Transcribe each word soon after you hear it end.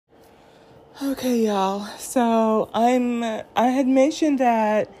Okay, y'all. I had mentioned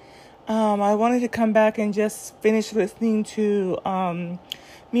that I wanted to come back and just finish listening to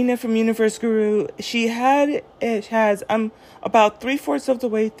Mina from Universe Guru. It has I'm about three-fourths of the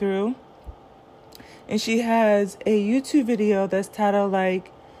way through, and she has a YouTube video that's titled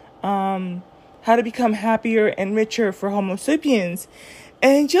how to become happier and richer for Homo sapiens.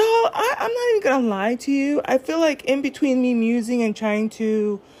 And y'all, I'm not even gonna lie to you. I feel like in between me musing and trying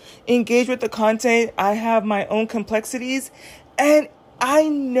to engage with the content, I have my own complexities. And I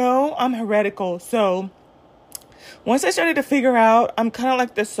know I'm heretical. So once I started to figure out, I'm kind of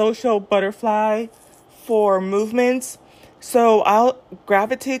like the social butterfly for movements. So I'll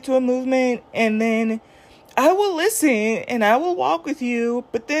gravitate to a movement and then I will listen and I will walk with you.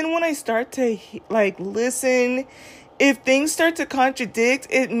 But then when I start to listen, if things start to contradict,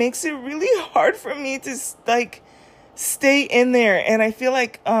 it makes it really hard for me to stay in there. And I feel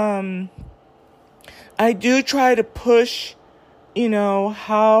like I do try to push,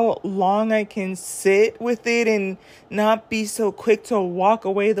 how long I can sit with it and not be so quick to walk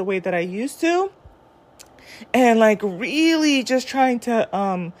away the way that I used to. And really just trying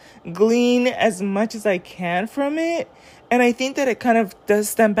to glean as much as I can from it. And I think that it kind of does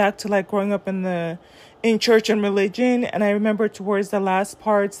stem back to growing up in church and religion. And I remember towards the last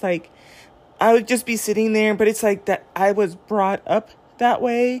parts, I would just be sitting there, but it's like that I was brought up that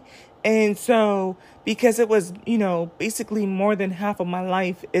way. And so because it was, basically more than half of my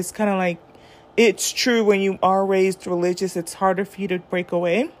life, it's kind of like, it's true when you are raised religious, it's harder for you to break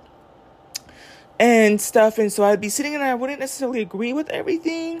away and stuff. And so I'd be sitting and I wouldn't necessarily agree with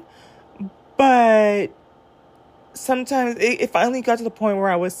everything, but sometimes it finally got to the point where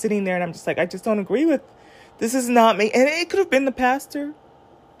I was sitting there and I'm just like, I just don't agree with, this is not me. And it could have been the pastor.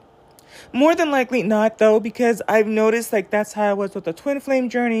 More than likely not, though, because I've noticed that's how I was with the twin flame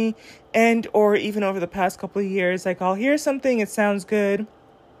journey or even over the past couple of years. I'll hear something, it sounds good.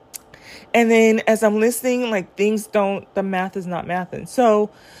 And then as I'm listening, the math is not mathing. So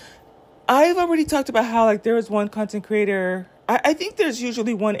I've already talked about how there was one content creator. I think there's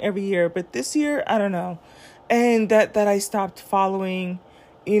usually one every year, but this year, I don't know. And that I stopped following,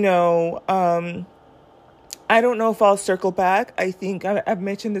 I don't know if I'll circle back. I think I've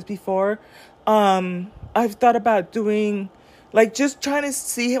mentioned this before. I've thought about doing, just trying to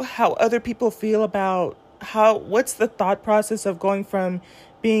see how other people feel about what's the thought process of going from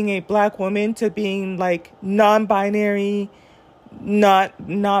being a Black woman to being non-binary,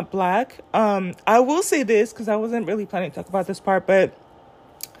 not Black. I will say this because I wasn't really planning to talk about this part, but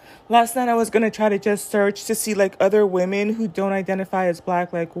last night I was going to try to just search to see other women who don't identify as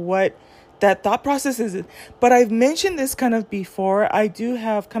Black, what that thought process is. But I've mentioned this kind of before. I do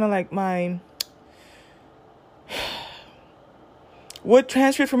have kind of my what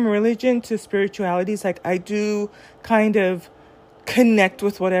transferred from religion to spirituality is I do kind of connect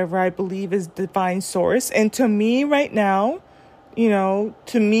with whatever I believe is divine source. And to me right now,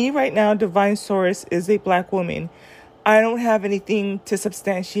 divine source is a Black woman. I don't have anything to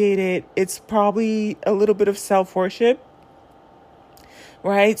substantiate it. It's probably a little bit of self-worship,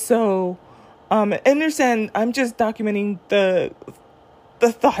 right? So understand, I'm just documenting the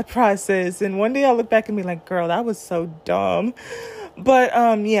thought process. And one day I'll look back and be like, girl, that was so dumb. But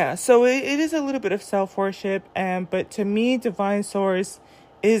yeah, so it is a little bit of self-worship. But to me, divine source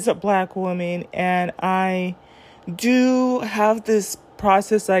is a Black woman. And I do have this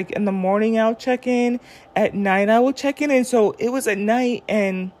process, in the morning I'll check in, at night I will check in. And so it was at night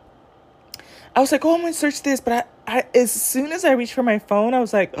and I was like, oh, I'm going to search this. But I as soon as I reached for my phone, I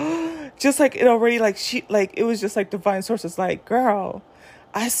was like, just it already it was just divine source was like, girl,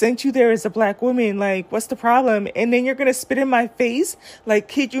 I sent you there as a Black woman. What's the problem? And then you're going to spit in my face?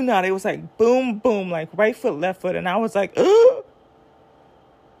 Kid you not. It was boom, boom, right foot, left foot. And I was like, oh,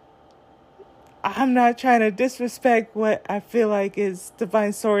 I'm not trying to disrespect what I feel like is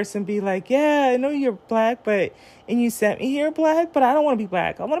divine source and be like, yeah, I know you're Black, and you sent me here Black, but I don't want to be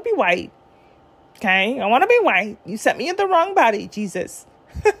Black. I want to be white. Okay? I want to be white. You sent me in the wrong body, Jesus.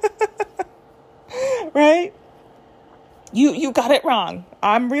 Right? You got it wrong.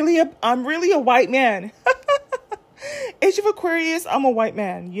 I'm really a white man. Age of Aquarius, I'm a white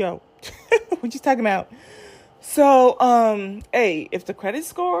man. Yo. What you talking about? So, hey, if the credit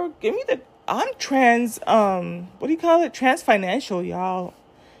score, I'm trans, what do you call it? Trans financial, y'all.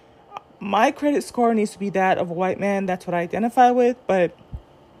 My credit score needs to be that of a white man. That's what I identify with. But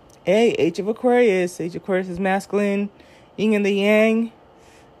hey, Age of Aquarius is masculine, yin and the yang,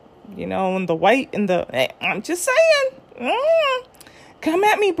 and the white and the, I'm just saying, come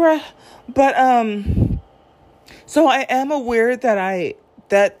at me, bruh. But, so I am aware that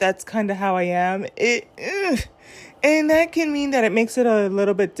that's kind of how I am. And that can mean that it makes it a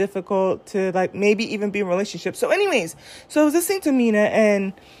little bit difficult to like maybe even be in relationships. So anyways, so I was listening to Mina,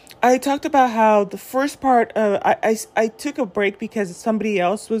 and I talked about how the first part of I took a break because somebody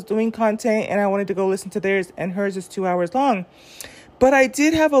else was doing content and I wanted to go listen to theirs, and hers is 2 hours long. But I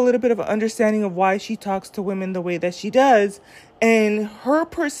did have a little bit of an understanding of why she talks to women the way that she does. And her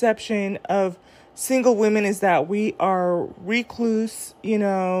perception of single women is that we are recluse,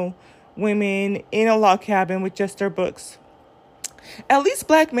 women in a log cabin with just their books. At least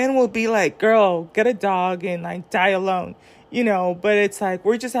black men will be like, girl, get a dog and like die alone, but it's like,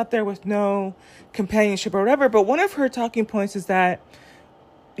 we're just out there with no companionship or whatever. But one of her talking points is that,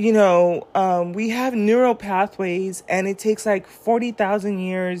 we have neural pathways, and it takes like 40,000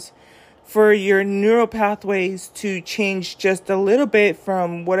 years for your neural pathways to change just a little bit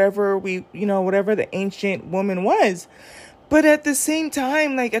from whatever whatever the ancient woman was. But at the same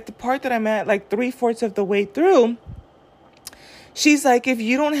time, like at the part that I'm at, like 3/4 of the way through, she's like, if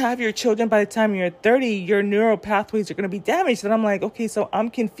you don't have your children by the time you're 30, your neural pathways are going to be damaged. And I'm like, okay, so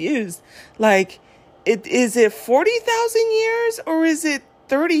I'm confused. Like, is it 40,000 years or is it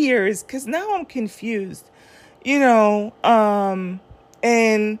 30 years? Because now I'm confused, and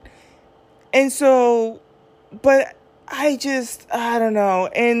so, but I don't know.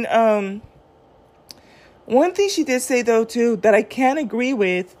 And one thing she did say, though, too, that I can't agree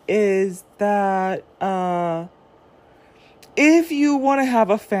with is that if you want to have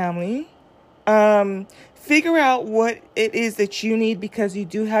a family, figure out what it is that you need, because you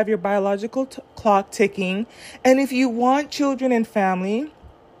do have your biological clock ticking. And if you want children and family,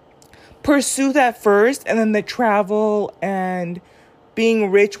 pursue that first, and then the travel and being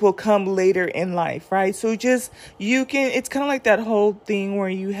rich will come later in life, right? So it's kind of like that whole thing where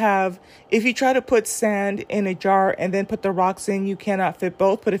if you try to put sand in a jar and then put the rocks in, you cannot fit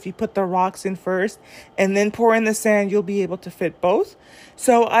both. But if you put the rocks in first and then pour in the sand, you'll be able to fit both.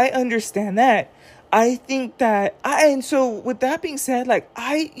 So I understand that. I think that, and so with that being said, like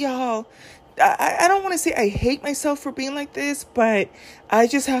I don't want to say I hate myself for being like this, but I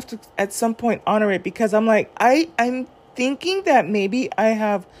just have to at some point honor it, because I'm like, I'm thinking that maybe I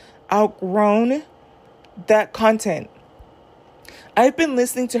have outgrown that content. I've been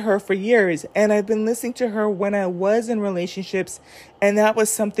listening to her for years, and I've been listening to her when I was in relationships, and that was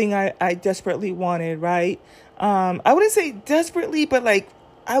something I desperately wanted, right? I wouldn't say desperately, but like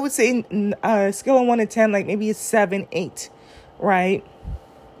I would say scale of 1 to 10, like maybe a 7, 8, right?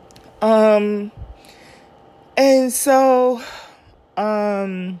 And so,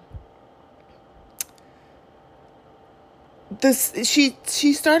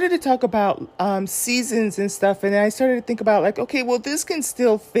 she started to talk about seasons and stuff, and I started to think about like, okay, well, this can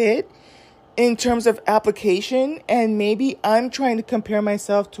still fit in terms of application, and maybe I'm trying to compare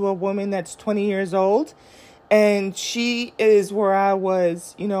myself to a woman that's 20 years old, and she is where I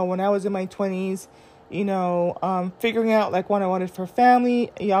was, when I was in my 20s, figuring out like what I wanted for family.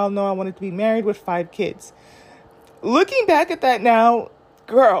 Y'all know I wanted to be married with 5 kids. Looking back at that now,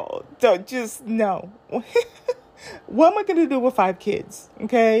 girl, no. What am I going to do with 5 kids?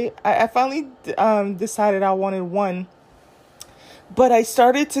 Okay. I finally decided I wanted 1, but I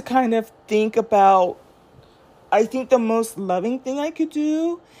started to kind of think about, I think the most loving thing I could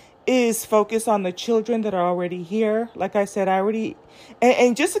do is focus on the children that are already here. Like I said,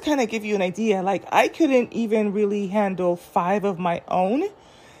 and just to kind of give you an idea, like I couldn't even really handle 5 of my own.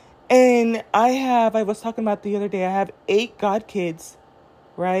 And I was talking about the other day, I have 8 god kids,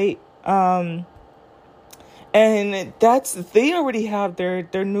 right? And they already have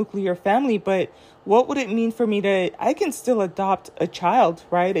their nuclear family, but what would it mean for me I can still adopt a child,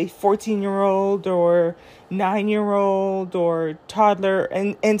 right? A 14-year-old or 9-year-old or toddler,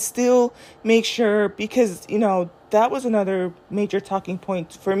 and still make sure, because, that was another major talking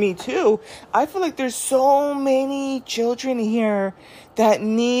point for me too. I feel like there's so many children here that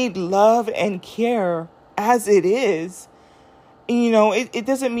need love and care as it is. It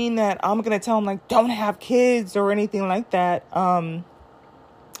doesn't mean that I'm going to tell them like, don't have kids or anything like that. But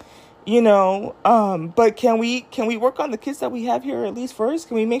can we work on the kids that we have here at least first?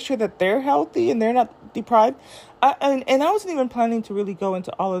 Can we make sure that they're healthy and they're not deprived? And I wasn't even planning to really go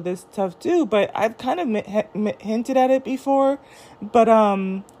into all of this stuff too, but I've kind of hinted at it before. But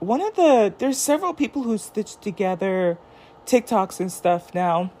there's several people who stitched together TikToks and stuff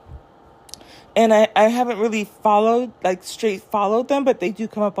now. And I haven't really straight followed them, but they do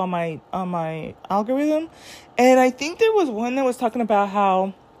come up on my algorithm. And I think there was one that was talking about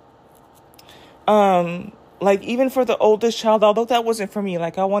how, like even for the oldest child, although that wasn't for me,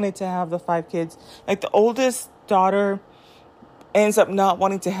 like I wanted to have the 5 kids, like the oldest daughter, ends up not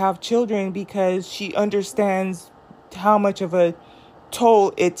wanting to have children because she understands how much of a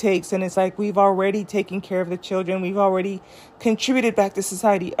toll it takes. And it's like, we've already taken care of the children. We've already contributed back to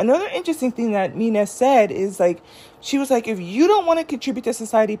society. Another interesting thing that Mina said is like, she was like, if you don't want to contribute to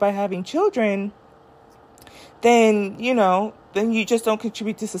society by having children, then, then you just don't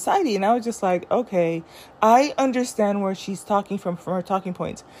contribute to society. And I was just like, okay, I understand where she's talking from her talking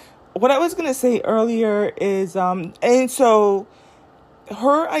points. What I was going to say earlier is, and so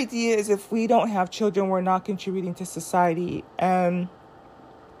her idea is if we don't have children, we're not contributing to society. And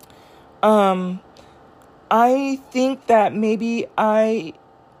I think that maybe I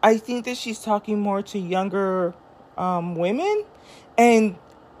think that she's talking more to younger women. And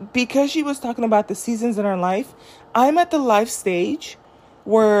because she was talking about the seasons in her life, I'm at the life stage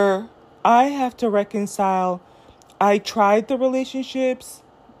where I have to reconcile. I tried the relationships,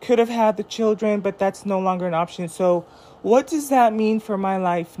 could have had the children, but that's no longer an option. So what does that mean for my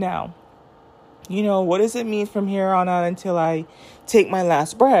life now? What does it mean from here on out until I take my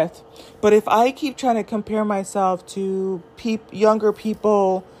last breath? But if I keep trying to compare myself to younger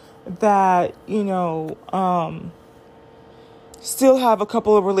people that, still have a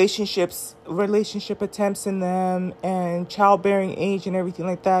couple of relationship attempts in them and childbearing age and everything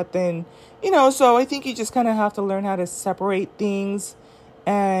like that, then, so I think you just kind of have to learn how to separate things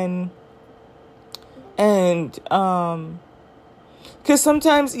and because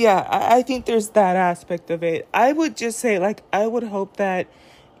sometimes, I think there's that aspect of it. I would just say, like, I would hope that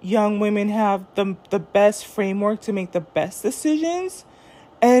young women have the best framework to make the best decisions.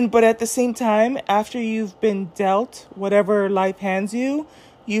 But at the same time, after you've been dealt whatever life hands you,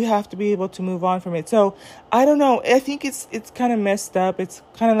 you have to be able to move on from it. So I don't know. I think it's kind of messed up. It's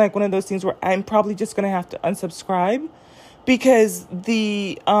kind of like one of those things where I'm probably just going to have to unsubscribe because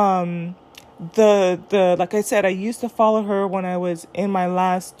the like I said, I used to follow her when I was in my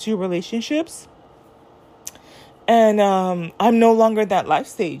last 2 relationships. And I'm no longer in that life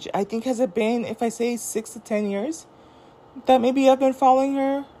stage. I think has it been, if I say 6 to 10 years, that maybe I've been following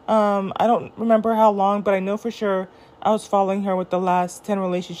her. I don't remember how long, but I know for sure I was following her with the last 10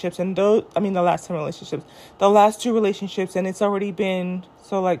 relationships. And the last 10 relationships, the last 2 relationships. And it's already been,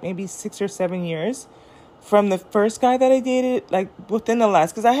 so like maybe 6 or 7 years from the first guy that I dated, like within the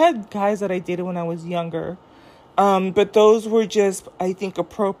last, because I had guys that I dated when I was younger. But those were just, I think,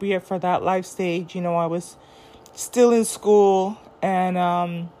 appropriate for that life stage. I was still in school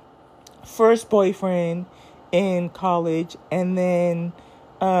and first boyfriend in college, and then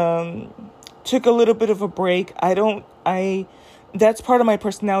took a little bit of a break. That's part of my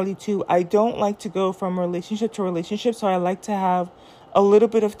personality too. I don't like to go from relationship to relationship, so I like to have a little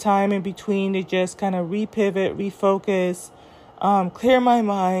bit of time in between to just kind of repivot, refocus, clear my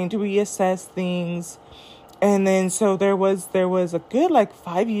mind, reassess things. And then so there was a good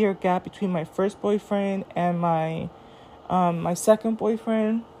 5-year gap between my first boyfriend and my second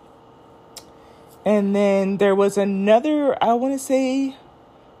boyfriend. And then there was another, I want to say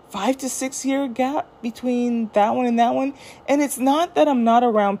 5 to 6 year gap between that one and that one. And it's not that I'm not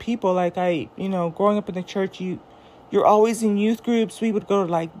around people. Like growing up in the church, you're always in youth groups. We would go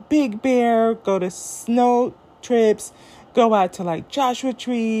to Big Bear, go to snow trips, go out to Joshua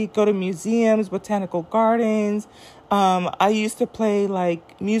Tree, go to museums, botanical gardens. I used to play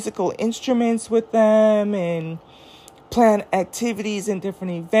musical instruments with them and plan activities and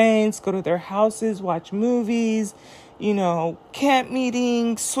different events, go to their houses, watch movies, camp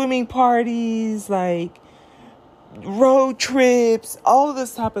meetings, swimming parties, road trips, all of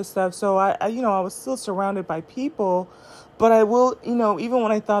this type of stuff. So I was still surrounded by people, but I will, even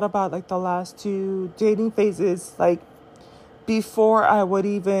when I thought about the last 2 dating phases, before I would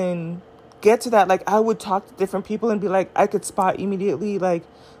even get to that, I would talk to different people and be I could spot immediately,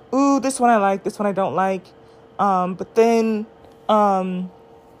 ooh, this one I like, this one I don't like. But then,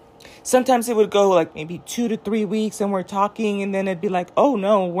 sometimes it would go maybe 2 to 3 weeks and we're talking and then it'd be oh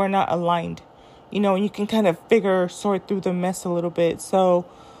no, we're not aligned, and you can kind of sort through the mess a little bit. So,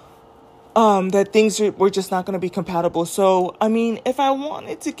 that things were just not going to be compatible. So, if I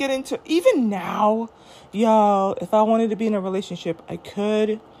wanted to get into, even now, y'all, if I wanted to be in a relationship, I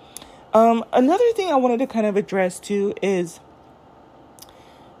could. Another thing I wanted to kind of address too is,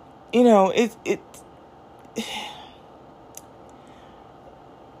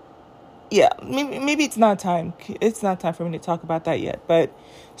 yeah, maybe it's not time. It's not time for me to talk about that yet. But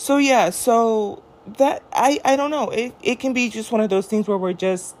so that I don't know. It can be just one of those things where we're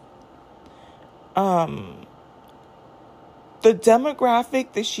just the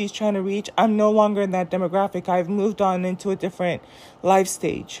demographic that she's trying to reach. I'm no longer in that demographic. I've moved on into a different life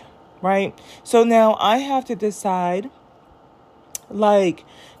stage, right? So now I have to decide Like,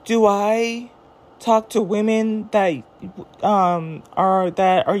 do I talk to women that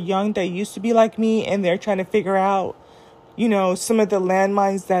are young, that used to be like me, and they're trying to figure out, some of the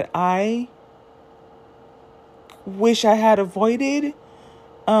landmines that I wish I had avoided?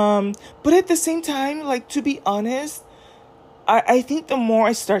 But at the same time, like, to be honest, I think the more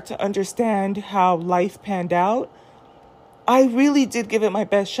I start to understand how life panned out, I really did give it my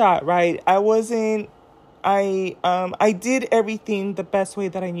best shot, right? I did everything the best way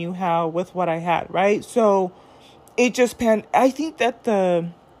that I knew how with what I had, right? So it just panned. I think that the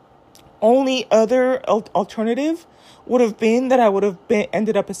only other alternative would have been that I would have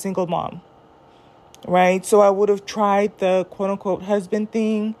ended up a single mom, right? So I would have tried the quote unquote husband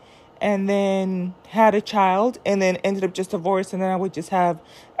thing and then had a child and then ended up just divorced, and then I would just have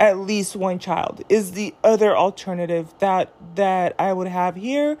at least one child is the other alternative that I would have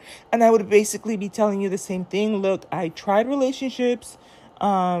here. And I would basically be telling you the same thing. Look, I tried relationships,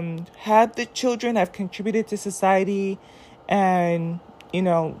 had the children, I've contributed to society, and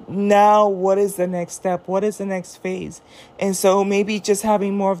now what is the next step? What is the next phase? And so maybe just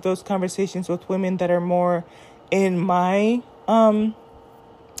having more of those conversations with women that are more in my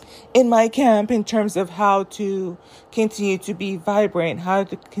camp, in terms of how to continue to be vibrant, how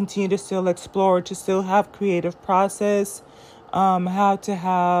to continue to still explore, to still have creative process, how to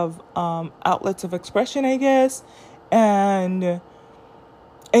have outlets of expression, I guess, and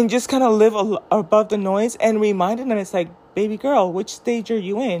just kind of live above the noise, and reminding them, it's like, baby girl, which stage are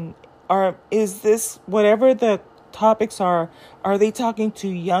you in? Or is this, whatever the topics are they talking to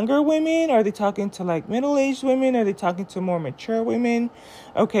younger women? Are they talking to like middle-aged women? Are they talking to more mature women?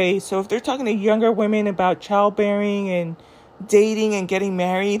 Okay, so if they're talking to younger women about childbearing and dating and getting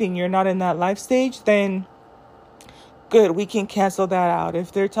married, and you're not in that life stage, then good, we can cancel that out.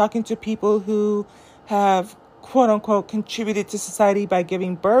 If they're talking to people who have quote unquote contributed to society by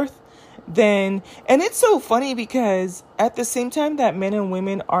giving birth, then, and it's so funny because at the same time that men and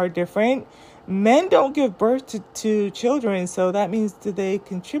women are different, men don't give birth to children. So that means, do they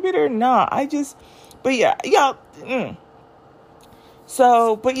contribute or not? But yeah. So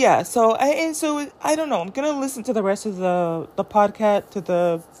I don't know. I'm going to listen to the rest of the podcast, to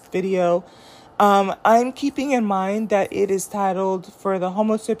the video. I'm keeping in mind that it is titled, for the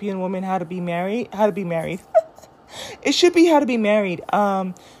Homo sapien woman, how to be married. It should be how to be married.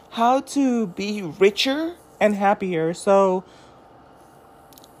 How to be richer and happier. So,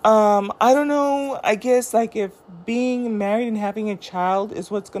 I don't know. I guess like if being married and having a child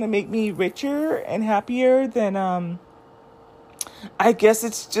is what's going to make me richer and happier, then, I guess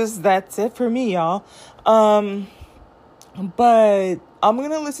that's it for me, y'all. But I'm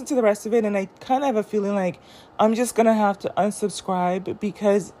going to listen to the rest of it, and I kind of have a feeling like I'm just going to have to unsubscribe,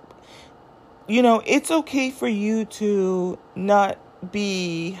 because, it's okay for you to not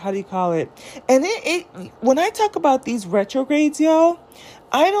be, how do you call it? And when I talk about these retrogrades, y'all,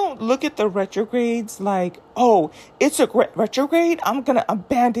 I don't look at the retrogrades like, oh, it's a retrograde, I'm going to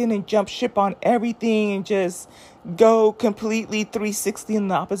abandon and jump ship on everything and just go completely 360 in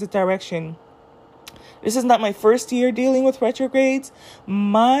the opposite direction. This is not my first year dealing with retrogrades.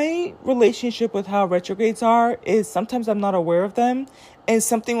 My relationship with how retrogrades are is sometimes I'm not aware of them, and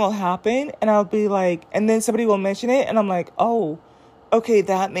something will happen and I'll be like, and then somebody will mention it and I'm like, oh, okay,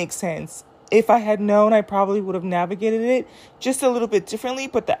 that makes sense. If I had known, I probably would have navigated it just a little bit differently,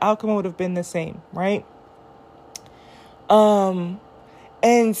 but the outcome would have been the same, right?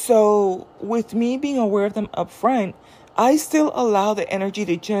 And so with me being aware of them up front, I still allow the energy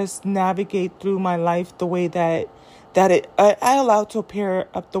to just navigate through my life the way that I allow to appear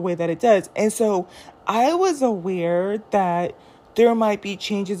up the way that it does. And so I was aware that there might be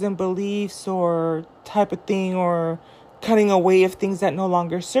changes in beliefs or type of thing, or cutting away of things that no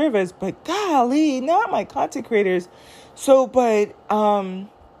longer serve us, but golly, not my content creators. So, but,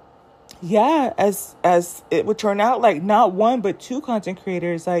 yeah, as it would turn out, like not one, but two content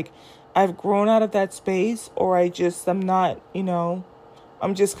creators, like I've grown out of that space, or I'm not,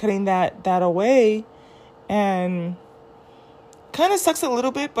 I'm just cutting that away, and kind of sucks a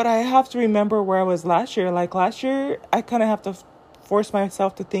little bit, but I have to remember where I was last year. Like last year, I kind of have to force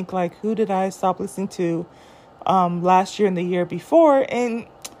myself to think like, who did I stop listening to last year and the year before, and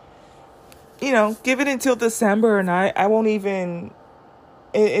give it until December, and I won't even,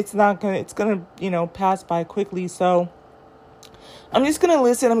 it's gonna pass by quickly. So I'm just going to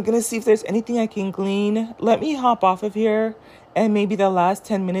listen. I'm going to see if there's anything I can glean. Let me hop off of here, and maybe the last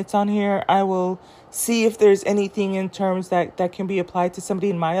 10 minutes on here, I will see if there's anything in terms that can be applied to somebody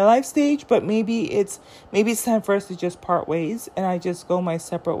in my life stage. But maybe it's time for us to just part ways, and I just go my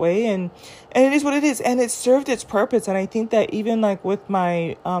separate way, and it is what it is, and it served its purpose. And I think that even like with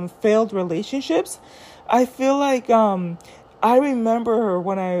my failed relationships, I feel like I remember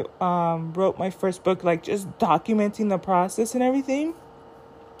when I wrote my first book, like just documenting the process and everything.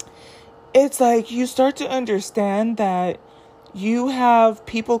 It's like you start to understand that you have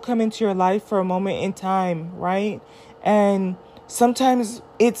people come into your life for a moment in time, right? And sometimes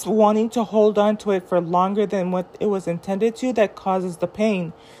it's wanting to hold on to it for longer than what it was intended to that causes the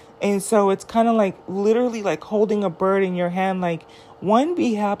pain. And so it's kind of like literally like holding a bird in your hand. Like, one,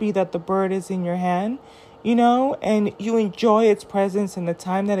 be happy that the bird is in your hand, and you enjoy its presence and the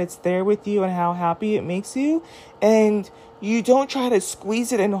time that it's there with you and how happy it makes you. And you don't try to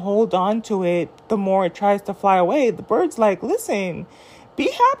squeeze it and hold on to it the more it tries to fly away. The bird's like, listen,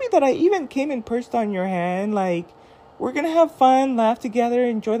 be happy that I even came and perched on your hand. Like, we're going to have fun, laugh together,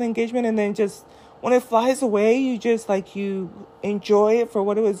 enjoy the engagement. And then just when it flies away, you just like, you enjoy it for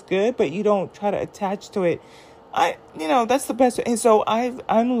what it was good, but you don't try to attach to it. That's the best. And so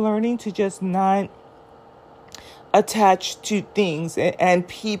I'm learning to just not attach to things and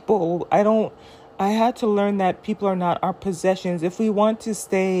people. I had to learn that people are not our possessions. If we want to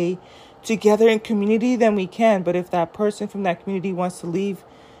stay together in community, then we can. But if that person from that community wants to leave,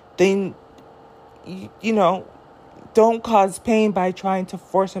 then, don't cause pain by trying to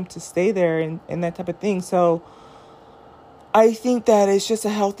force them to stay there and that type of thing. So I think that it's just a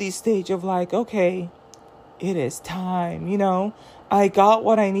healthy stage of like, okay, it is time, I got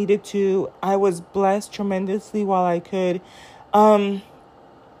what I needed to. I was blessed tremendously while I could. And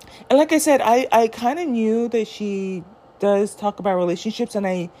like I said, I kind of knew that she does talk about relationships, and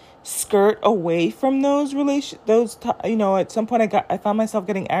I skirt away from those at some point I found myself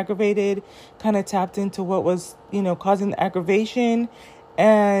getting aggravated, kind of tapped into what was, causing the aggravation.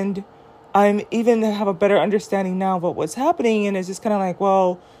 And I'm even have a better understanding now of what was happening. And it's just kind of like,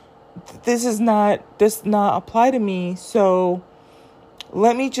 well, this does not apply to me. So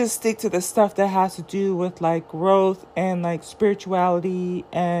let me just stick to the stuff that has to do with like growth and like spirituality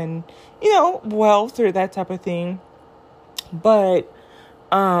and, wealth or that type of thing. But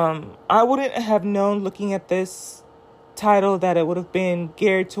I wouldn't have known looking at this title that it would have been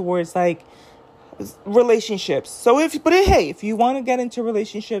geared towards like relationships. So if you want to get into a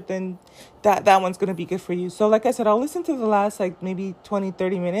relationship, then that one's going to be good for you. So like I said, I'll listen to the last like maybe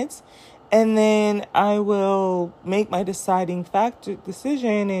 20-30 minutes, and then I will make my deciding factor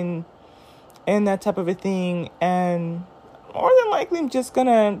decision and that type of a thing. And more than likely, I'm just going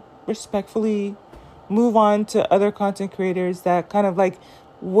to respectfully move on to other content creators that kind of like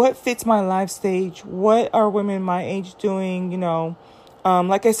what fits my life stage. What are women my age doing?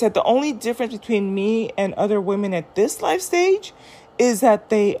 Like I said, the only difference between me and other women at this life stage is that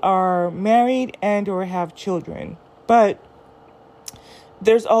they are married and or have children. But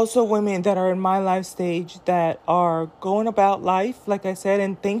there's also women that are in my life stage that are going about life, like I said,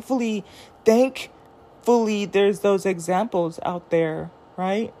 and thankfully, there's those examples out there,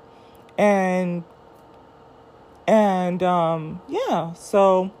 right? And yeah,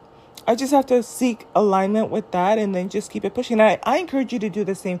 so I just have to seek alignment with that and then just keep it pushing. I encourage you to do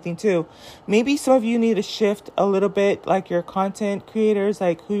the same thing too. Maybe some of you need to shift a little bit, like your content creators,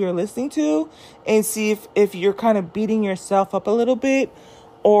 like who you're listening to, and see if you're kind of beating yourself up a little bit,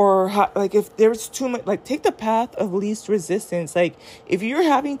 or like if there's too much, like take the path of least resistance. Like if you're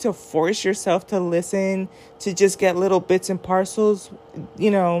having to force yourself to listen to just get little bits and parcels,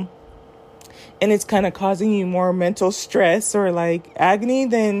 and it's kind of causing you more mental stress or like agony,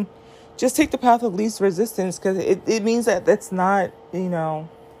 then just take the path of least resistance, because it means that that's not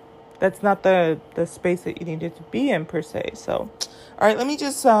the space that you needed to be in per se. So, all right, let me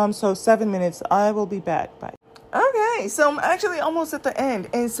just, 7 minutes. I will be back. Bye. Okay, so I'm actually almost at the end.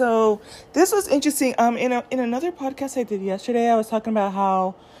 And so this was interesting. In another podcast I did yesterday, I was talking about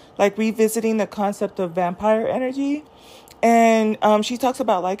how like revisiting the concept of vampire energy. And she talks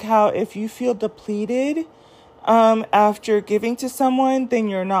about like how if you feel depleted after giving to someone, then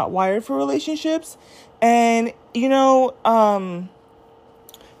you're not wired for relationships. And,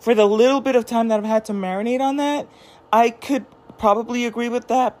 for the little bit of time that I've had to marinate on that, I could probably agree with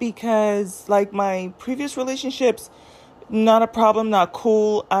that, because like my previous relationships, not a problem, not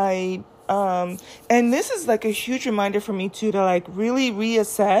cool. And this is like a huge reminder for me too, to like really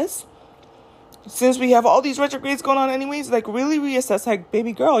reassess. Since we have all these retrogrades going on anyways, like really reassess, like,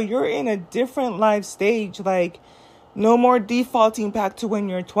 baby girl, you're in a different life stage. Like, No more defaulting back to when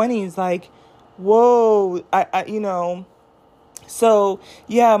you're 20s. Like, whoa, So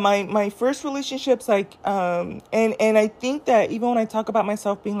yeah, my first relationships, like, and I think that even when I talk about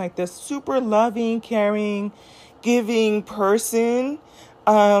myself being like this super loving, caring, giving person,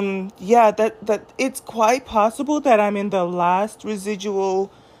 yeah, that it's quite possible that I'm in the last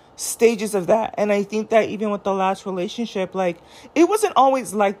residual stages of that. And I think that even with the last relationship, like, it wasn't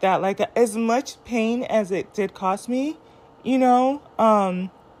always like that. Like, as much pain as it did cost me, you know,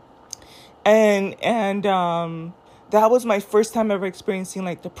 and that was my first time ever experiencing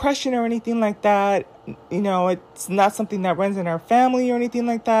like depression or anything like that. It's not something that runs in our family or anything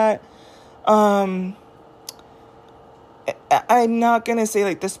like that. I'm not gonna say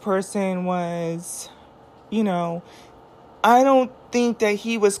like this person was, I don't think that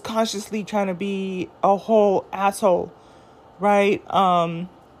he was consciously trying to be a whole asshole, right?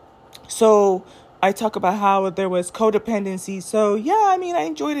 So I talk about how there was codependency. So yeah, I mean, I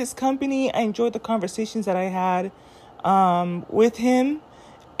enjoyed his company. I enjoyed the conversations that I had with him,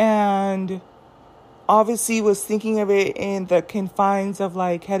 and obviously was thinking of it in the confines of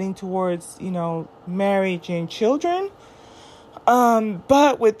like heading towards, marriage and children.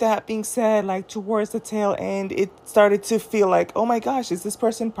 But with that being said, like towards the tail end, it started to feel like, oh my gosh, is this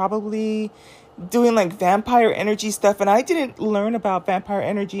person probably doing like vampire energy stuff? And I didn't learn about vampire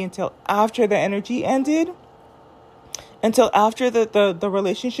energy until after the energy ended, until after the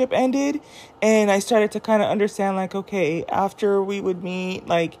relationship ended. And I started to kind of understand, like, okay, after we would meet,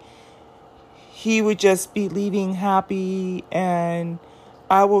 like, he would just be leaving happy, and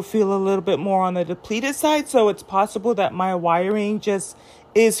I will feel a little bit more on the depleted side. So it's possible that my wiring just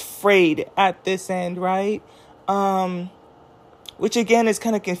is frayed at this end, right? Which again is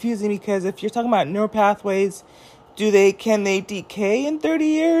kind of confusing, because if you're talking about neural pathways, can they decay in 30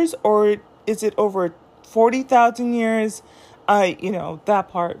 years, or is it over 40,000 years? That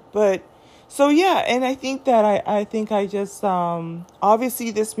part. But so yeah, and I think that I just,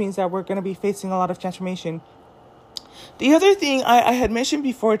 obviously this means that we're going to be facing a lot of transformation. The other thing I had mentioned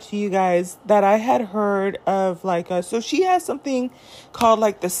before to you guys that I had heard of, like, so she has something called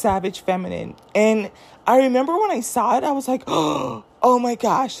like the savage feminine. And I remember when I saw it, I was like, oh my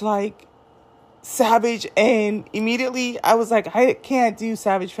gosh, like savage. And immediately I was like, I can't do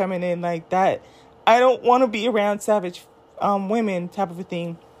savage feminine like that. I don't want to be around savage women type of a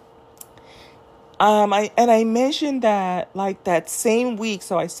thing. I mentioned that like that same week.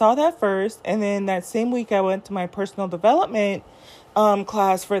 So I saw that first, and then that same week I went to my personal development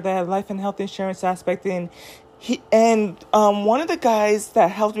class for the life and health insurance aspect. And one of the guys that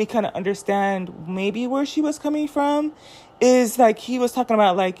helped me kind of understand maybe where she was coming from is like, he was talking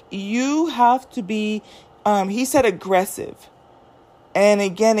about like, you have to be, he said aggressive. And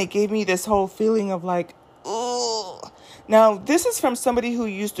again, it gave me this whole feeling of like, ugh. Now, this is from somebody who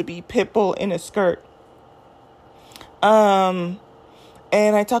used to be pitbull in a skirt. And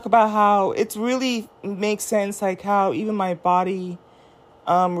I talk about how it really makes sense, like how even my body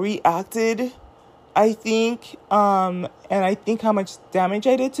reacted, I think. And I think how much damage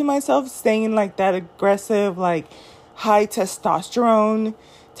I did to myself staying in like that aggressive, like high testosterone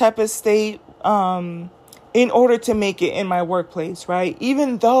type of state, in order to make it in my workplace, right?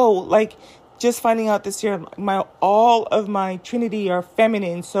 Even though, like, just finding out this year, all of my trinity are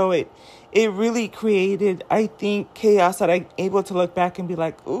feminine, so it really created, I think, chaos that I'm able to look back and be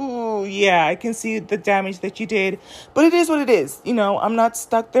like, ooh, yeah, I can see the damage that you did, but it is what it is. I'm not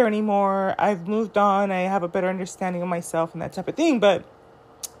stuck there anymore. I've moved on. I have a better understanding of myself and that type of thing. But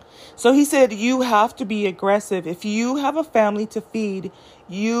so he said, you have to be aggressive. If you have a family to feed,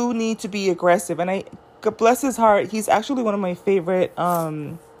 you need to be aggressive. And God bless his heart, he's actually one of my favorite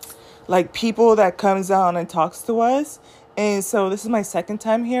like people that comes down and talks to us. And so this is my second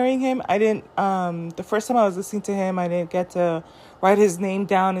time hearing him. I didn't, the first time I was listening to him, I didn't get to write his name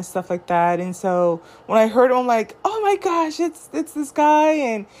down and stuff like that. And so when I heard him, I'm like, oh my gosh, it's this guy.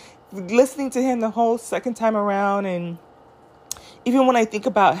 And listening to him the whole second time around. And even when I think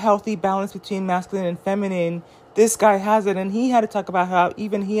about healthy balance between masculine and feminine, this guy has it. And he had to talk about how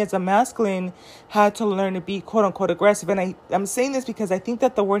even he as a masculine had to learn to be quote unquote aggressive. And I'm saying this because I think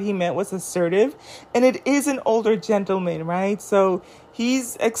that the word he meant was assertive, and it is an older gentleman, right? So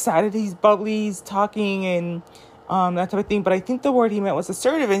he's excited, he's bubbly, he's talking and that type of thing. But I think the word he meant was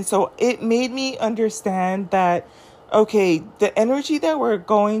assertive. And so it made me understand that, okay, the energy that we're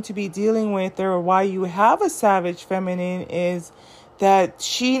going to be dealing with, or why you have a savage feminine, is that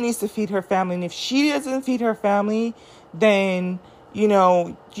she needs to feed her family. And if she doesn't feed her family, then,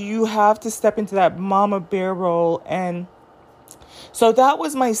 you have to step into that mama bear role and So that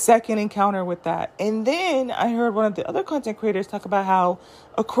was my second encounter with that. And then I heard one of the other content creators talk about how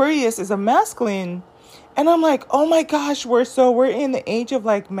Aquarius is a masculine. And I'm like, oh my gosh, we're in the age of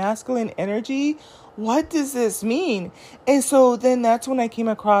like masculine energy. What does this mean? And so then that's when I came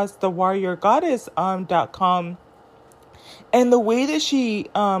across the warriorgoddess.com. And the way that she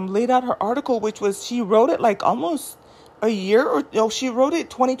laid out her article, which was, she wrote it like almost a year, or no, she wrote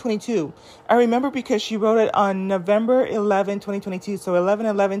it 2022. I remember because she wrote it on November 11, 2022. So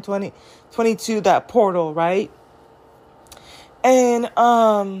 11/11/2022, that portal, right? And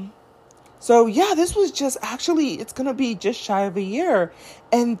so yeah, this was just actually, it's going to be just shy of a year.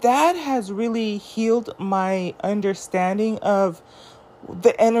 And that has really healed my understanding of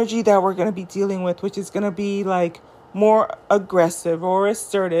the energy that we're going to be dealing with, which is going to be like more aggressive or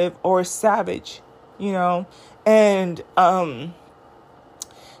assertive or savage, you know? And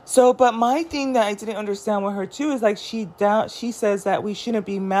so, but my thing that I didn't understand with her too is like she says that we shouldn't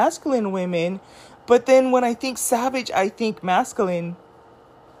be masculine women, but then when I think savage, I think masculine.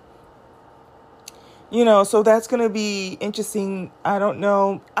 You know, so that's going to be interesting. I don't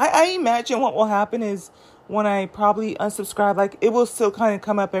know. I imagine what will happen is when I probably unsubscribe, like it will still kind of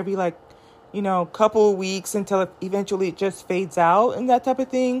come up every like, you know, couple of weeks until eventually it just fades out and that type of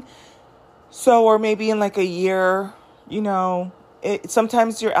thing. So, or maybe in like a year, you know,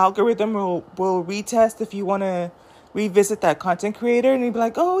 sometimes your algorithm will retest if you want to revisit that content creator, and you'd be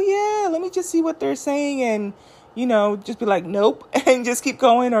like, oh yeah, let me just see what they're saying. And, you know, just be like, nope, and just keep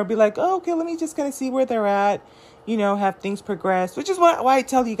going, or be like, oh, okay, let me just kind of see where they're at, you know, have things progress, which is why I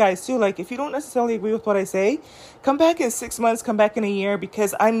tell you guys too, like, if you don't necessarily agree with what I say, come back in 6 months, come back in a year,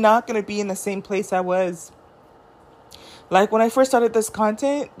 because I'm not going to be in the same place I was. Like when I first started this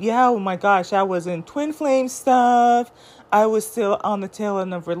content, yeah, oh my gosh, I was in twin flame stuff. I was still on the tail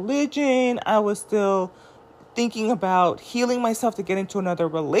end of religion. I was still thinking about healing myself to get into another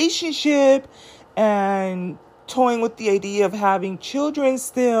relationship and toying with the idea of having children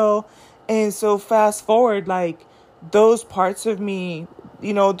still. And so fast forward, like those parts of me,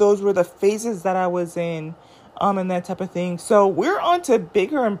 you know, those were the phases that I was in, and that type of thing. So we're on to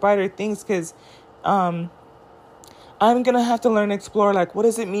bigger and brighter things, because, I'm going to have to learn to explore, like, what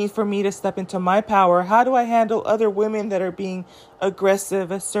does it mean for me to step into my power? How do I handle other women that are being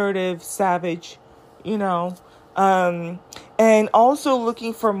aggressive, assertive, savage, you know? And also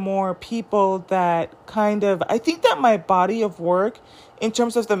looking for more people that kind of, I think that my body of work, in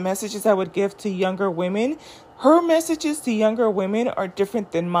terms of the messages I would give to younger women, her messages to younger women are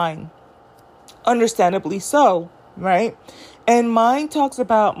different than mine. Understandably so, right? And mine talks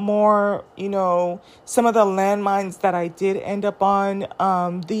about more, you know, some of the landmines that I did end up on,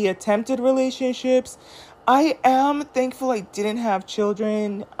 the attempted relationships. I am thankful I didn't have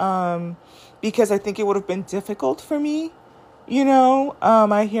children, because I think it would have been difficult for me. You know,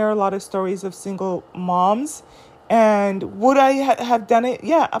 I hear a lot of stories of single moms. And would I have done it?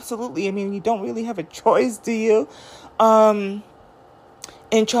 Yeah, absolutely. I mean, you don't really have a choice, do you?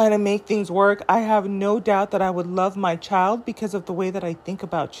 In trying to make things work. I have no doubt that I would love my child because of the way that I think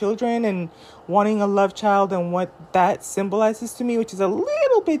about children and wanting a love child and what that symbolizes to me, which is a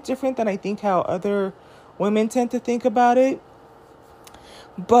little bit different than I think how other women tend to think about it.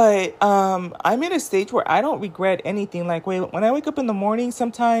 But I'm at a stage where I don't regret anything. Like, when I wake up in the morning,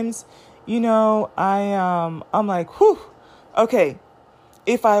 sometimes, you know, I'm like, whew, okay.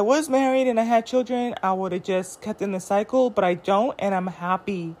 If I was married and I had children, I would have just kept in the cycle, but I don't, and I'm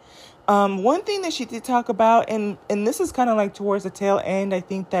happy. One thing that she did talk about, and this is kind of like towards the tail end, I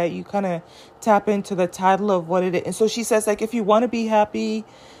think that you kind of tap into the title of what it is. And so she says, like, if you want to be happy,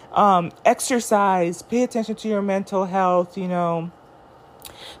 exercise, pay attention to your mental health, you know.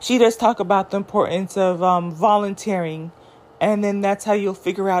 She does talk about the importance of volunteering. And then that's how you'll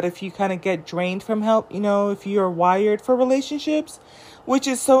figure out if you kind of get drained from help, you know, if you're wired for relationships, which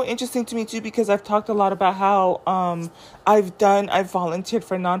is so interesting to me too, because I've talked a lot about how I've volunteered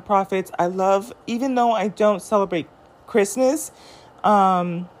for nonprofits. I love, even though I don't celebrate Christmas,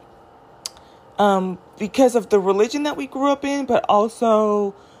 because of the religion that we grew up in, but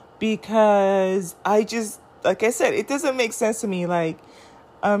also because I just, like I said, it doesn't make sense to me. Like,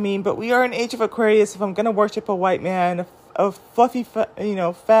 I mean, but we are in age of Aquarius. If I'm going to worship a white man, a fluffy,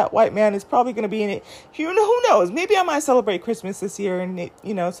 fat white man is probably going to be in it. You know, who knows? Maybe I might celebrate Christmas this year and,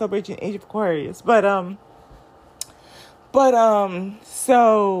 celebrate the age of Aquarius. But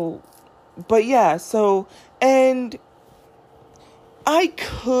yeah, so, and I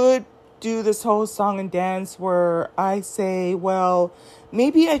could do this whole song and dance where I say, well,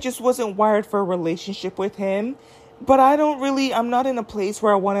 maybe I just wasn't wired for a relationship with him. But I'm not in a place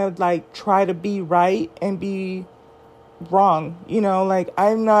where I want to like try to be right and be wrong. Like,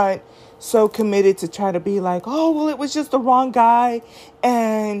 I'm not so committed to try to be like, oh, well, it was just the wrong guy.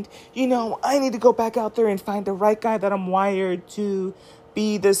 And, I need to go back out there and find the right guy that I'm wired to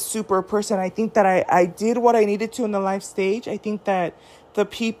be this super person. I think that I did what I needed to in the life stage. I think that the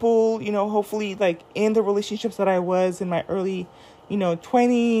people, hopefully like in the relationships that I was in my early,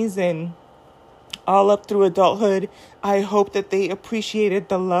 20s and all up through adulthood, I hope that they appreciated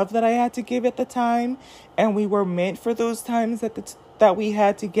the love that I had to give at the time, and we were meant for those times that we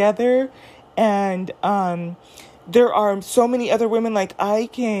had together. And there are so many other women, like I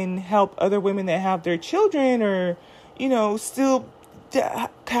can help other women that have their children or, still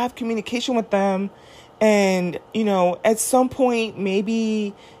have communication with them. And, at some point,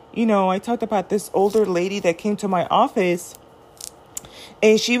 maybe, I talked about this older lady that came to my office.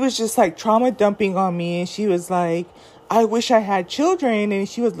 And she was just like trauma dumping on me. And she was like, I wish I had children. And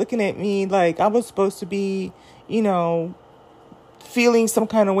she was looking at me like I was supposed to be, feeling some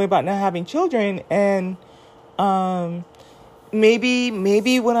kind of way about not having children. And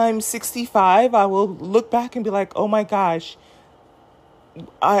maybe when I'm 65, I will look back and be like, oh my gosh,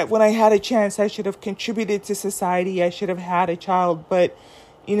 when I had a chance, I should have contributed to society. I should have had a child. But,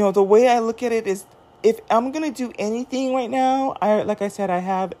 the way I look at it is, if I'm going to do anything right now, like I said, I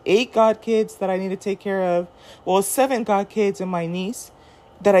have 8 godkids that I need to take care of. Well, 7 godkids and my niece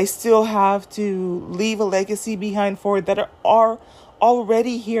that I still have to leave a legacy behind for, that are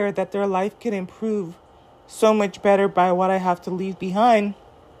already here, that their life can improve so much better by what I have to leave behind.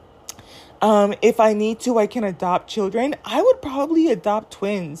 If I need to, I can adopt children. I would probably adopt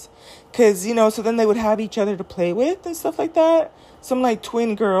twins because, so then they would have each other to play with and stuff like that. Some like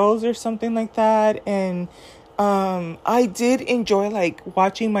twin girls or something like that. And I did enjoy like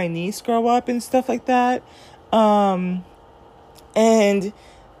watching my niece grow up and stuff like that. And,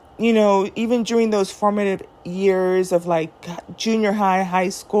 even during those formative years of like junior high, high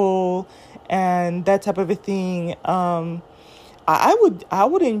school, and that type of a thing, I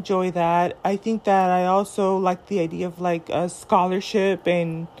would enjoy that. I think that I also like the idea of like a scholarship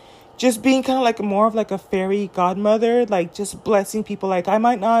and just being kind of like more of like a fairy godmother, like just blessing people. Like I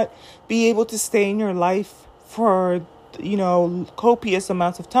might not be able to stay in your life for, copious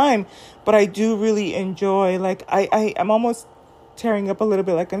amounts of time, but I do really enjoy, like I'm almost tearing up a little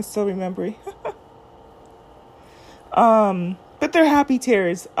bit, like I'm still remembering. But they're happy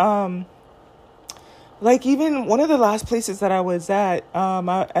tears. Like even one of the last places that I was at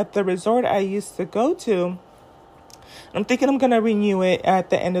the resort I used to go to, I'm thinking I'm going to renew it at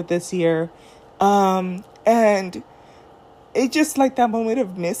the end of this year. And it just like that moment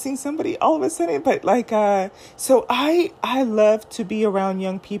of missing somebody all of a sudden. But like, so I love to be around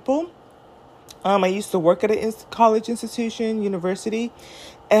young people. I used to work at a college institution, university.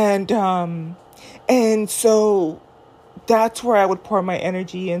 And so that's where I would pour my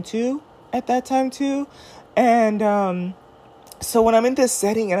energy into at that time too. And so when I'm in this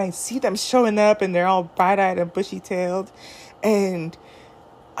setting and I see them showing up and they're all bright-eyed and bushy-tailed, and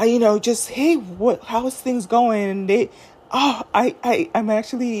I just, hey, how's things going? And I'm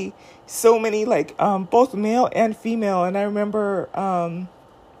actually so many, like both male and female. And I remember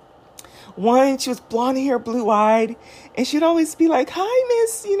one, she was blonde hair, blue-eyed, and she'd always be like, hi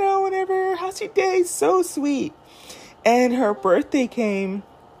miss, whatever, how's your day? So sweet. And her birthday came,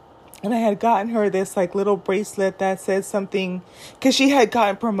 and I had gotten her this like little bracelet that said something, because she had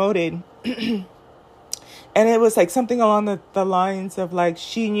gotten promoted. And it was like something along the lines of like,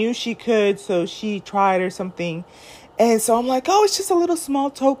 she knew she could, so she tried or something. And so I'm like, oh, it's just a little small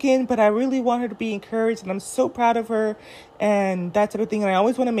token, but I really want her to be encouraged. And I'm so proud of her and that type of thing. And I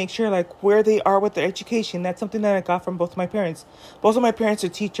always want to make sure like where they are with their education. That's something that I got from both of my parents. Both of my parents are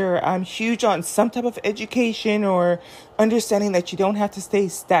teacher. I'm huge on some type of education or understanding that you don't have to stay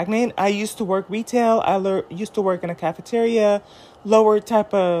stagnant. I used to work retail. I used to work in a cafeteria, lower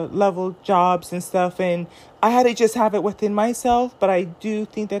type of level jobs and stuff. And I had to just have it within myself. But I do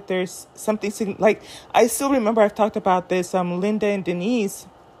think that there's something like, I still remember I've talked about this, Linda and Denise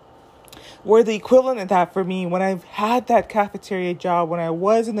were the equivalent of that for me when I've had that cafeteria job, when I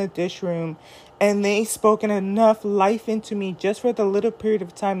was in the dish room, and they spoken enough life into me just for the little period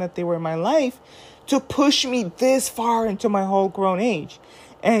of time that they were in my life to push me this far into my whole grown age.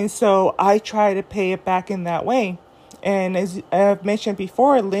 And so I try to pay it back in that way. And as I've mentioned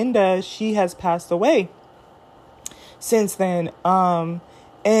before, Linda, she has passed away since then.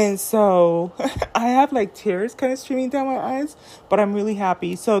 And so I have like tears kind of streaming down my eyes, but I'm really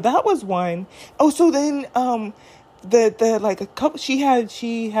happy. So that was one. Oh, so then, the like a couple, she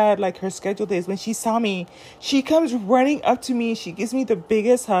had like her scheduled days. When she saw me, she comes running up to me. She gives me the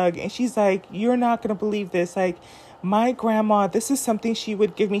biggest hug and she's like, you're not going to believe this. Like, my grandma, this is something she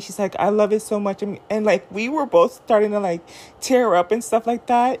would give me. She's like, I love it so much. And like, we were both starting to like tear up and stuff like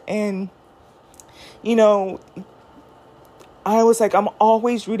that. And, you know, I was like, I'm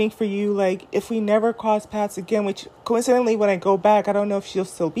always rooting for you. Like, if we never cross paths again, which coincidentally, when I go back, I don't know if she'll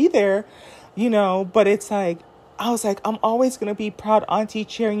still be there, but it's like, I was like, I'm always going to be proud auntie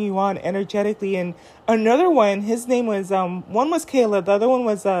cheering you on energetically. And another one, his name was, one was Kayla. The other one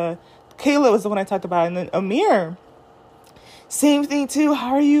was, Kayla was the one I talked about. And then Amir, same thing too.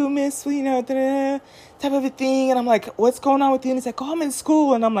 How are you, miss? Type of a thing. And I'm like, what's going on with you? And he's like, oh, I'm in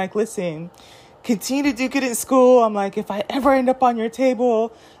school. And I'm like, listen, continue to do good in school. I'm like, if I ever end up on your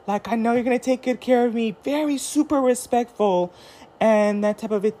table, like, I know you're going to take good care of me. Very super respectful and that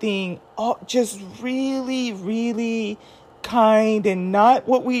type of a thing. Oh, just really, really kind, and not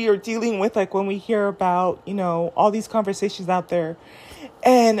what we are dealing with, like when we hear about, all these conversations out there.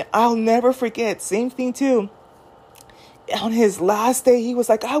 And I'll never forget, same thing too. On his last day, he was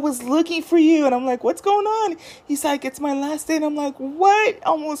like, I was looking for you. And I'm like, what's going on? He's like, it's my last day. And I'm like, what?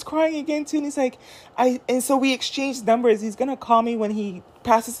 Almost crying again too. And he's like, and so we exchanged numbers. He's going to call me when he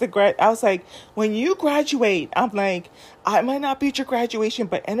passes the grad. I was like, when you graduate, I'm like, I might not be at your graduation,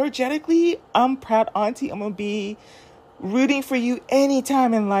 but energetically, I'm proud auntie. I'm going to be rooting for you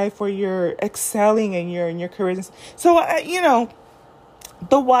anytime in life where you're excelling and you're in your careers. So,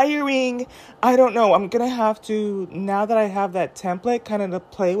 the wiring, I don't know. I'm going to have to, now that I have that template kind of to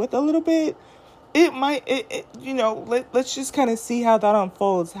play with a little bit, let's just kind of see how that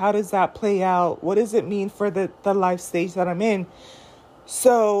unfolds. How does that play out? What does it mean for the life stage that I'm in?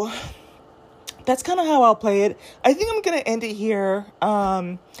 So that's kind of how I'll play it. I think I'm going to end it here.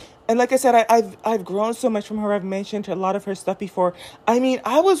 And like I said, I've grown so much from her. I've mentioned a lot of her stuff before. I mean,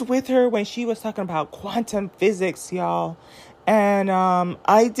 I was with her when she was talking about quantum physics, y'all. And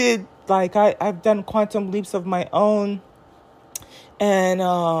I did, like, I've done quantum leaps of my own. And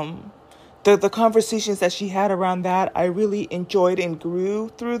the conversations that she had around that, I really enjoyed and grew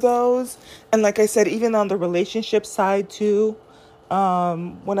through those. And like I said, even on the relationship side too,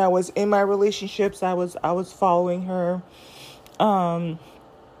 when I was in my relationships, I was following her. And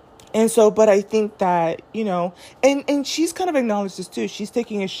so, but I think that, and she's kind of acknowledged this too. She's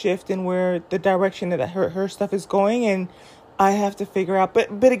taking a shift in where the direction that her stuff is going, and I have to figure out.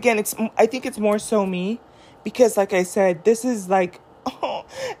 But again, I think it's more so me, because like I said, this is like,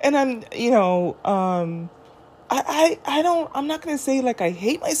 and I'm, I'm not going to say like I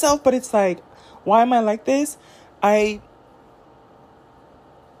hate myself, but it's like, why am I like this? I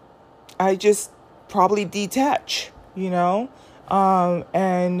just probably detach, and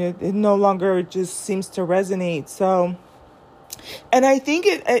it no longer just seems to resonate. So, and I think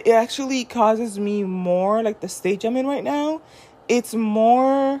it actually causes me more, like the stage I'm in right now, it's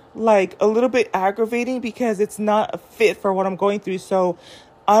more like a little bit aggravating because it's not a fit for what I'm going through. So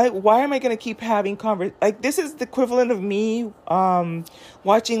why am I going to keep having like, this is the equivalent of me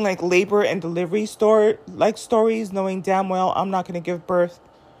watching like labor and delivery stories, knowing damn well I'm not going to give birth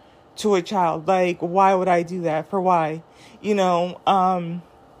to a child. Like, why would I do that? For why?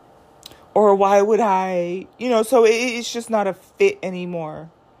 Or why would I, so it's just not a fit anymore,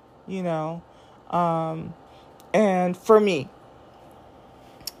 and for me,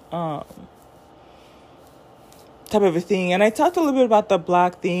 type of a thing. And I talked a little bit about the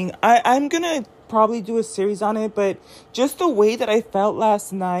black thing. I'm going to probably do a series on it, but just the way that I felt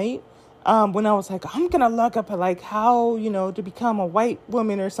last night, when I was like, I'm going to look up like how, to become a white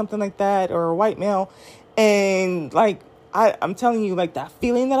woman or something like that, or a white male. And like, I'm telling you, like that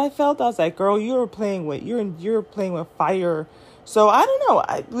feeling that I felt, I was like, girl, you're playing with fire. So I don't know.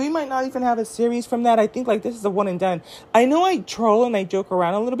 We might not even have a series from that. I think like this is a one and done. I know I troll and I joke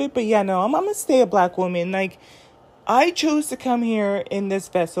around a little bit, but yeah, no, I'm going to stay a black woman. Like, I chose to come here in this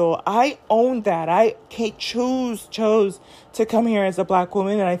vessel. I own that. I chose to come here as a black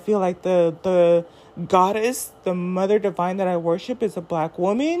woman. And I feel like the goddess, the mother divine that I worship is a black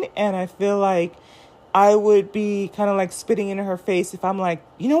woman. And I feel like I would be kind of like spitting in her face if I'm like,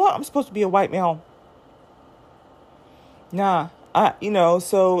 you know what? I'm supposed to be a white male. Nah,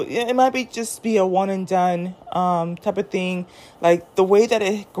 so it might be a one and done, type of thing. Like the way that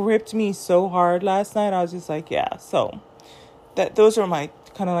it gripped me so hard last night, I was just like, yeah. So those are my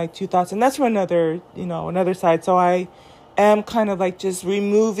kind of like two thoughts. And that's from another side. So I am kind of like just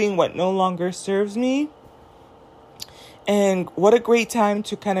removing what no longer serves me. And what a great time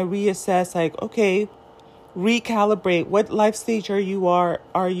to kind of reassess, like, okay, recalibrate. What life stage are you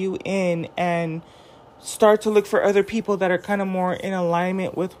in? And start to look for other people that are kind of more in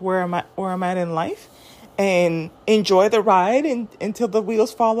alignment with where I'm at in life, and enjoy the ride until the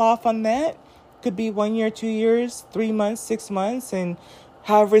wheels fall off on that. could be 1 year, 2 years, 3 months, 6 months, and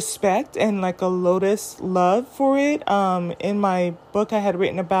have respect and like a lotus love for it. In my book, I had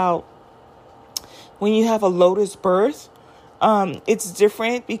written about when you have a lotus birth. It's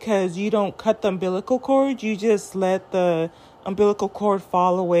different because you don't cut the umbilical cord. You just let the umbilical cord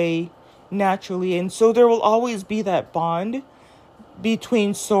fall away naturally. And so there will always be that bond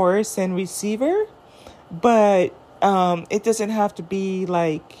between source and receiver. But it doesn't have to be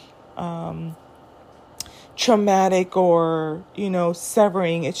like traumatic or,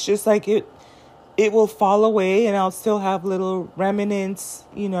 severing. It's just like it will fall away, and I'll still have little remnants,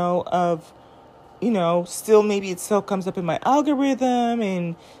 of, still maybe it still comes up in my algorithm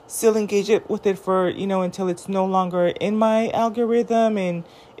and still engage it with it for, until it's no longer in my algorithm and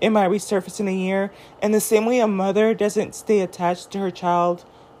it might resurface in a year. And the same way a mother doesn't stay attached to her child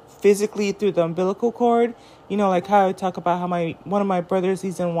physically through the umbilical cord, like how I talk about how one of my brothers,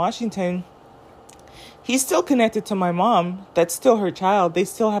 he's in Washington. He's still connected to my mom. That's still her child. They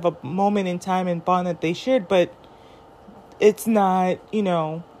still have a moment in time and bond that they shared, but it's not,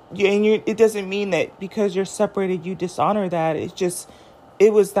 it doesn't mean that because you're separated, you dishonor that. It's just,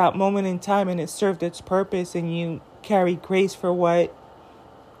 it was that moment in time and it served its purpose, and you carry grace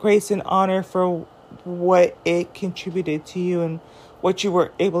and honor for what it contributed to you and what you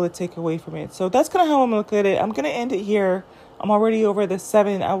were able to take away from it. So that's kind of how I'm going to look at it. I'm going to end it here. I'm already over the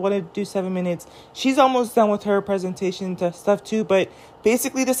 7. I want to do 7 minutes. She's almost done with her presentation stuff too. But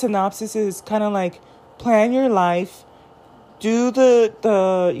basically the synopsis is kind of like plan your life. Do get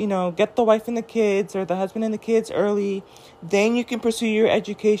the wife and the kids or the husband and the kids early. Then you can pursue your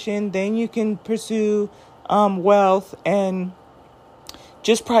education. Then you can pursue wealth, and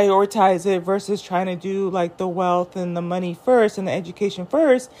just prioritize it versus trying to do like the wealth and the money first and the education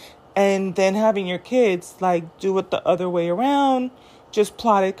first, and then having your kids like do it the other way around. Just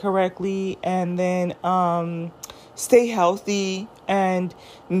plot it correctly, and then stay healthy, and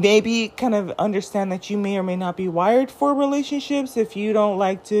maybe kind of understand that you may or may not be wired for relationships. If you don't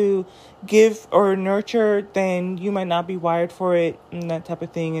like to give or nurture, then you might not be wired for it, and that type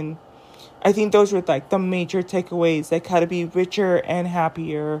of thing. And I think those were like the major takeaways, like how to be richer and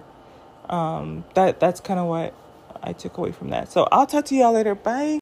happier. That's kind of what I took away from that. So I'll talk to y'all later. Bye.